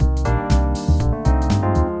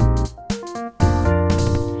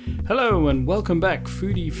and welcome back,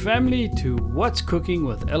 foodie family, to What's Cooking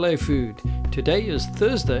with LA Food. Today is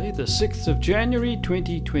Thursday, the 6th of January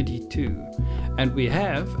 2022, and we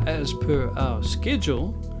have, as per our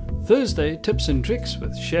schedule, Thursday Tips and Tricks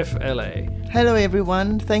with Chef LA. Hello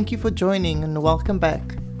everyone, thank you for joining and welcome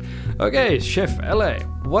back. Okay, Chef LA,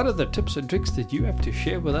 what are the tips and tricks that you have to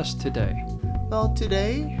share with us today? Well,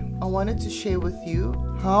 today I wanted to share with you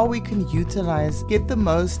how we can get the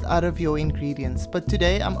most out of your ingredients. But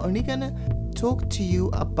today I'm only going to talk to you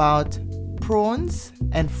about prawns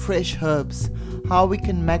and fresh herbs, how we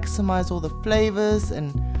can maximize all the flavors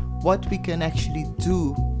and what we can actually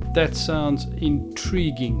do. That sounds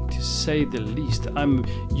intriguing, to say the least.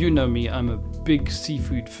 You know me, I'm a big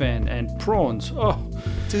seafood fan, and prawns,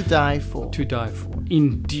 to die for. To die for,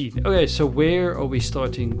 indeed. Okay, so where are we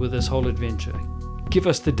starting with this whole adventure? Give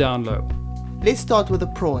us the down low. Let's start with the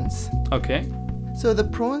prawns. Okay. So the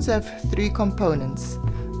prawns have three components.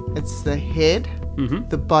 It's the head,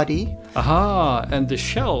 the body. Aha, and the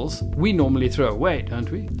shells we normally throw away,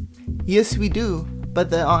 don't we? Yes, we do, but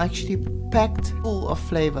they are actually packed full of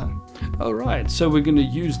flavor. All right, so we're going to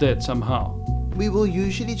use that somehow. We will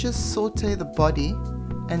usually just saute the body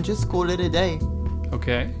and just call it a day.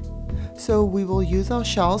 Okay. So we will use our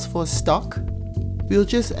shells for stock. We'll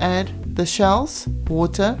just add the shells,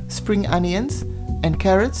 water, spring onions and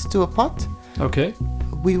carrots to a pot. Okay.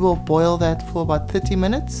 We will boil that for about 30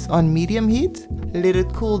 minutes on medium heat. Let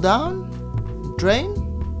it cool down, drain,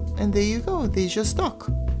 and there you go. There's your stock.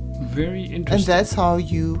 Very interesting. And that's how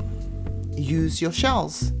you use your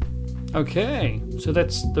shells. Okay, so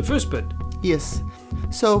that's the first bit. Yes.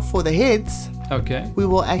 So for the heads, okay, we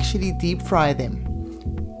will actually deep fry them.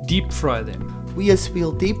 Deep fry them? Yes,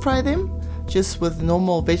 we'll deep fry them just with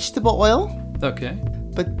normal vegetable oil. Okay.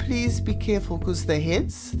 But please be careful because the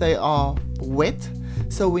heads, they are wet.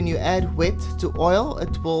 So when you add wet to oil,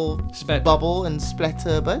 it will bubble and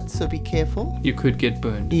splatter a bit. So be careful. You could get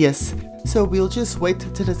burned. Yes. So we'll just wait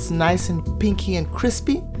till it's nice and pinky and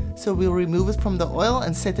crispy. So we'll remove it from the oil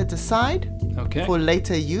and set it aside for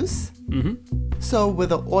later use. So with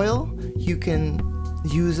the oil, you can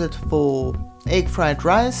use it for egg fried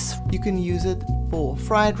rice. You can use it for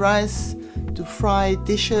fried rice, to fry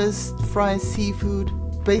dishes, fry seafood,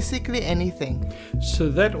 basically anything. So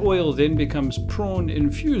that oil then becomes prawn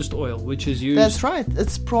infused oil, which is used... That's right,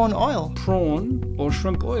 it's prawn oil. Prawn or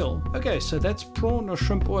shrimp oil. Okay, so that's prawn or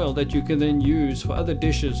shrimp oil that you can then use for other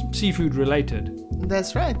dishes, seafood related.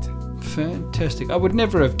 That's right. Fantastic. I would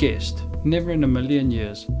never have guessed. Never in a million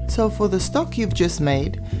years. So for the stock you've just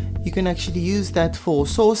made, you can actually use that for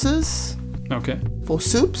sauces. Okay. For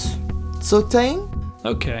soups, sauteing.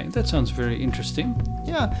 Okay, that sounds very interesting.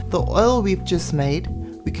 Yeah, the oil we've just made,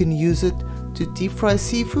 we can use it to deep fry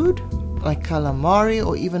seafood, like calamari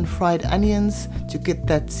or even fried onions to get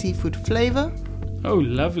that seafood flavor. Oh,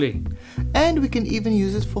 lovely. And we can even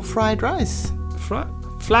use it for fried rice.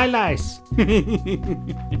 Fly rice.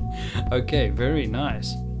 Okay, very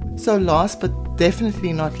nice. So last but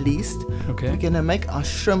definitely not least, we're going to make our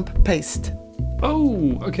shrimp paste.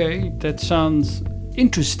 Oh, okay. That sounds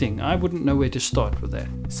interesting. I wouldn't know where to start with that.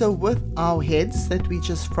 So with our heads that we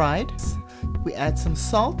just fried, we add some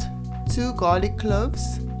salt, 2 garlic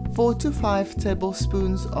cloves, 4 to 5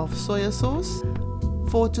 tablespoons of soya sauce,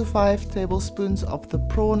 4 to 5 tablespoons of the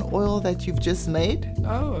prawn oil that you've just made.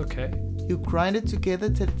 Oh, okay. You grind it together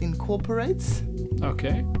till it incorporates.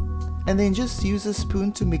 Okay. And then just use a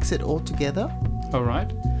spoon to mix it all together. All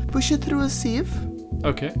right. Push it through a sieve.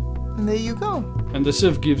 Okay. And there you go. And the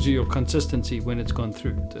sieve gives you your consistency when it's gone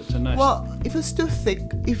through. It's a nice... Well, if it's too thick,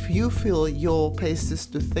 if you feel your paste is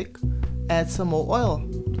too thick, add some more oil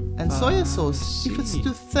and soya sauce. If it's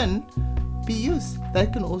too thin,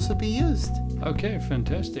 that can also be used. Okay,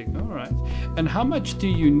 fantastic. All right. And how much do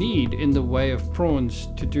you need in the way of prawns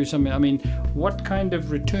to do something? I mean, what kind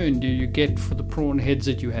of return do you get for the prawn heads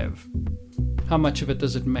that you have? How much of it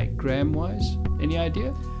does it make, gram-wise? Any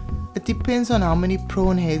idea? It depends on how many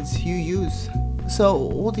prawn heads you use. So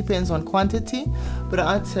it all depends on quantity, but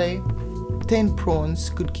I'd say 10 prawns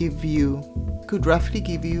could roughly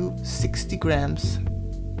give you 60 grams.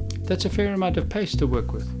 That's a fair amount of paste to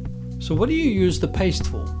work with. So what do you use the paste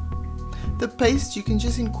for? The paste you can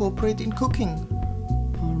just incorporate in cooking.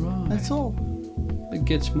 All right. That's all. It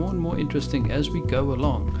gets more and more interesting as we go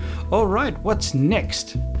along. All right, what's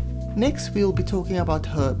next? Next we'll be talking about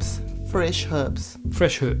herbs. Fresh herbs.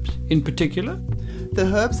 Fresh herbs. In particular?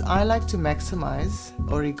 The herbs I like to maximize: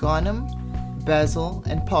 oregano, basil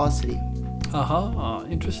and parsley. Aha,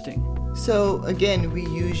 interesting. So again, we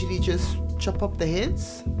usually just chop up the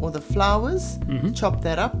heads or the flowers, chop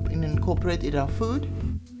that up and incorporate it in our food.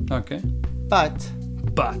 Okay. But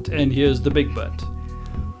But, and here's the big but.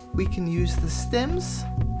 We can use the stems,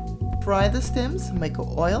 fry the stems, make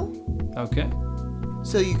an oil. Okay.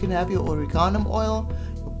 So you can have your oregano oil,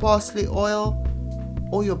 your parsley oil,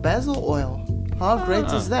 or your basil oil. How great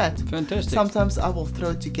is that? Fantastic. Sometimes I will throw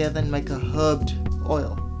it together and make a herbed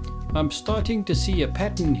oil. I'm starting to see a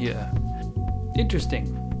pattern here.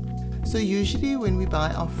 Interesting. So usually when we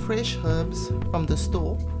buy our fresh herbs from the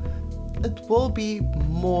store, it will be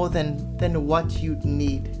more than what you'd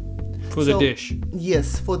need. For the dish?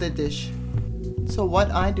 Yes, for the dish. So what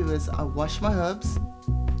I do is I wash my herbs,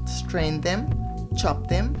 strain them, chop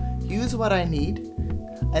them, use what I need,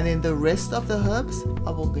 and then the rest of the herbs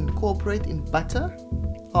I will incorporate in butter,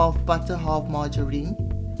 half margarine,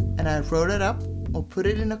 and I roll it up or put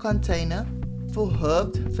it in a container for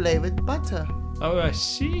herbed flavored butter. Oh, I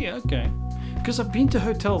see. Okay. Because I've been to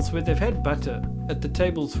hotels where they've had butter at the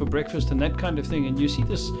tables for breakfast and that kind of thing, and you see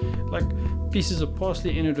this like pieces of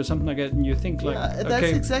parsley in it or something like that, and you think like, yeah, that's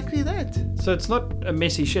exactly that. So it's not a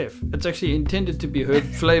messy chef. It's actually intended to be herb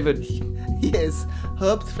flavored. Yes,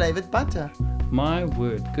 herb flavored butter. My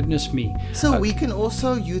word, goodness me. So we can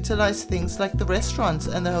also utilize things like the restaurants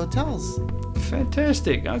and the hotels.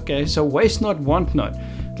 Fantastic. Okay, so waste not, want not.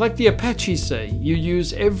 Like the Apaches say, you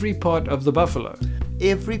use every part of the buffalo.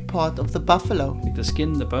 Every part of the buffalo. Like the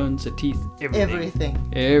skin, the bones, the teeth, everything.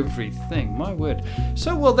 Everything. My word.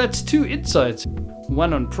 So, well, that's 2 insights.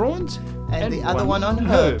 One on prawns and the other one on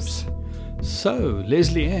herbs. So,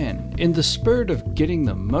 Leslie Ann, in the spirit of getting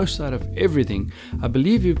the most out of everything, I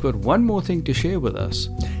believe you've got one more thing to share with us.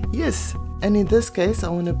 Yes, and in this case, I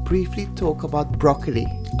want to briefly talk about broccoli.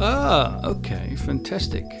 Ah, okay,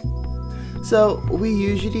 fantastic. So, we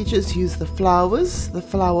usually just use the flowers, the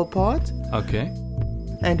flower part. Okay.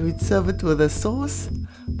 And we'd serve it with a sauce.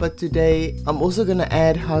 But today, I'm also going to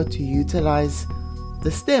add how to utilize the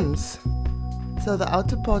stems. So the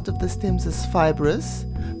outer part of the stems is fibrous,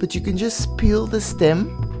 but you can just peel the stem.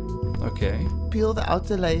 Okay. Peel the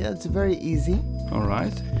outer layer. It's very easy. All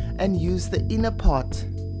right. And use the inner part,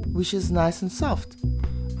 which is nice and soft.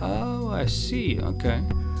 Oh, I see. Okay.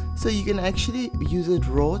 So you can actually use it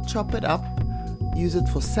raw, chop it up, use it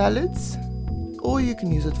for salads, or you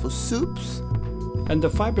can use it for soups. And the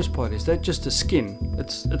fibrous part, is that just the skin?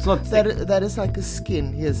 It's not thick. That is like a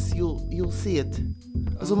skin. Yes, you'll see it.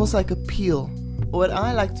 It's almost like a peel. What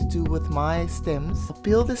I like to do with my stems,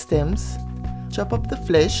 peel the stems, chop up the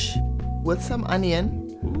flesh with some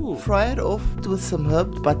onion, fry it off with some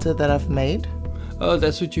herbed butter that I've made. Oh,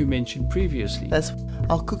 that's what you mentioned previously.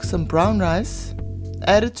 I'll cook some brown rice,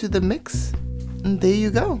 add it to the mix, and there you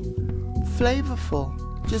go. Flavorful.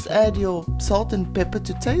 Just add your salt and pepper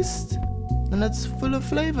to taste, and it's full of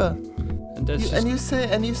flavor. And you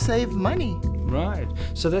save money. Right.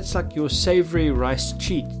 So that's like your savory rice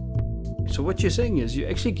cheat. So what you're saying is you're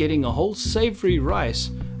actually getting a whole savory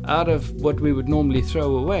rice out of what we would normally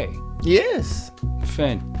throw away. Yes.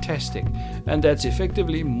 Fantastic. And that's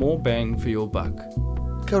effectively more bang for your buck.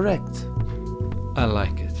 Correct. I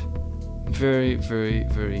like it. Very, very,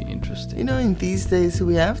 very interesting. You know, in these days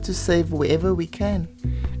we have to save wherever we can.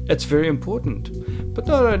 It's very important. But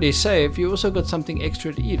not only save, you also got something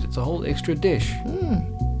extra to eat. It's a whole extra dish.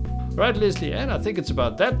 Right, Leslie Ann, I think it's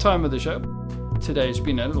about that time of the show. Today's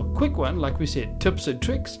been a little quick one, like we said, tips and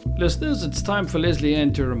tricks. Listeners, it's time for Leslie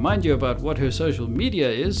Ann to remind you about what her social media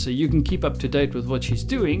is so you can keep up to date with what she's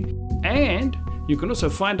doing. And you can also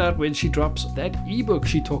find out when she drops that ebook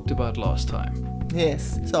she talked about last time.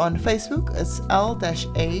 Yes. So on Facebook, it's L-A-food.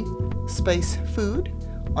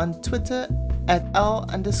 On Twitter, at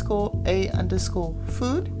L_A_food.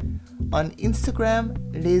 On Instagram,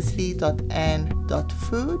 leslie.ann.food.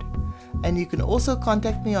 And you can also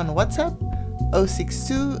contact me on WhatsApp,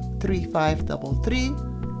 062 3533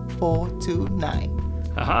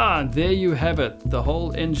 429. Aha, there you have it, the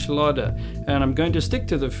whole enchilada. And I'm going to stick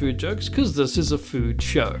to the food jokes because this is a food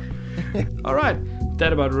show. All right,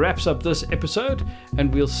 that about wraps up this episode,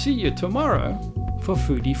 and we'll see you tomorrow for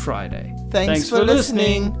Foodie Friday. Thanks for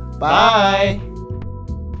listening. Bye.